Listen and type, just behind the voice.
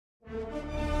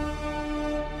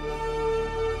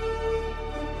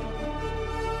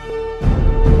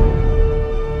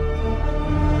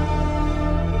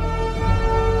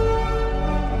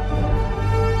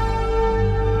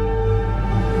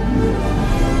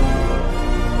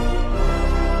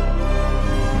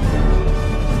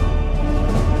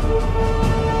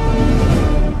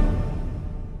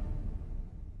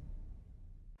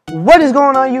What is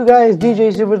going on, you guys?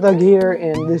 DJ Superthug here,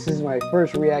 and this is my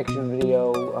first reaction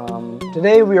video.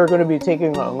 Today we are going to be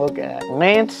taking a look at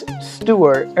Lance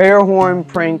Stewart air horn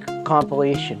prank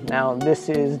compilation. Now this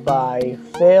is by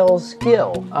Fail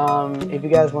Skill. If you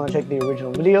guys want to check the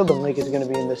original video, the link is going to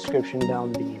be in the description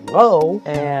down below.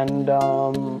 And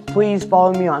please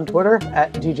follow me on Twitter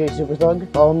at DJ Superthug.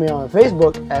 Follow me on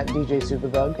Facebook at DJ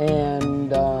Superthug,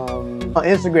 and on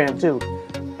Instagram too,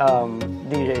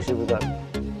 DJ Superthug.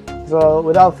 So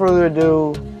without further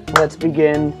ado, let's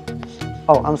begin.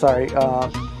 Oh, I'm sorry.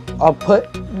 I'll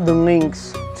put the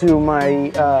links to my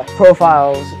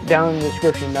profiles down in the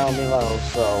description down below.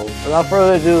 So without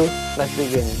further ado, let's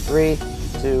begin. 3,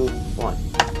 2, 1.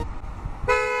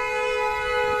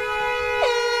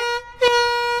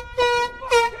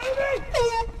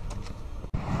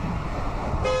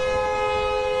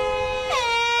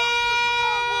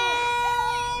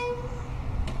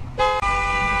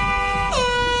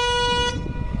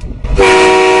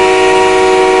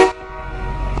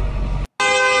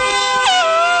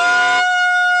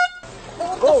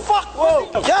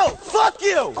 Yo, fuck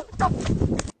you!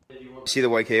 See the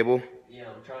white cable? Yeah,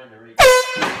 I'm trying to reach.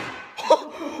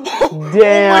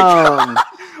 Damn.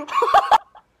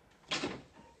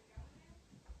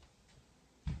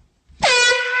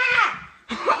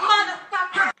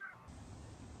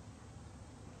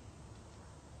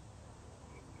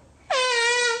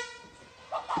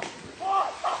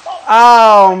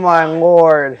 Oh my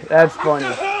lord, that's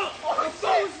funny.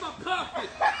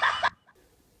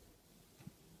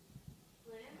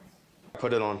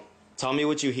 Put it on. Tell me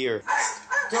what you hear.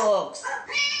 Dogs.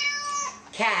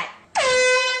 Cat.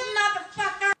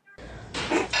 Motherfucker.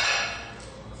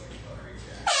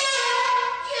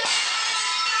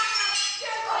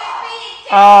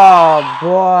 Oh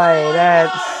boy,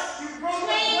 that's...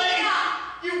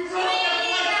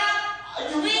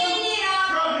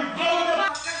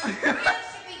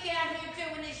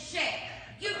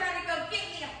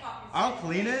 I'll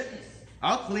clean it.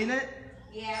 I'll clean it.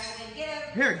 Yeah, well, then get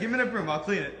over. Here, give me the broom. I'll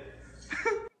clean it.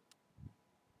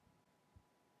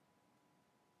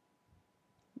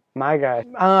 My guy.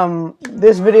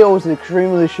 This video was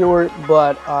extremely short,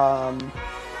 but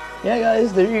yeah,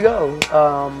 guys, there you go.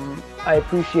 I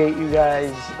appreciate you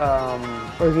guys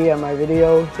looking at my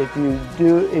video. If you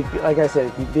do, like I said,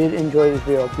 if you did enjoy this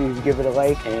video, please give it a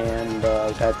like, and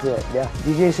that's it. Yeah,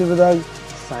 DJ Superthug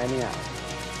signing out.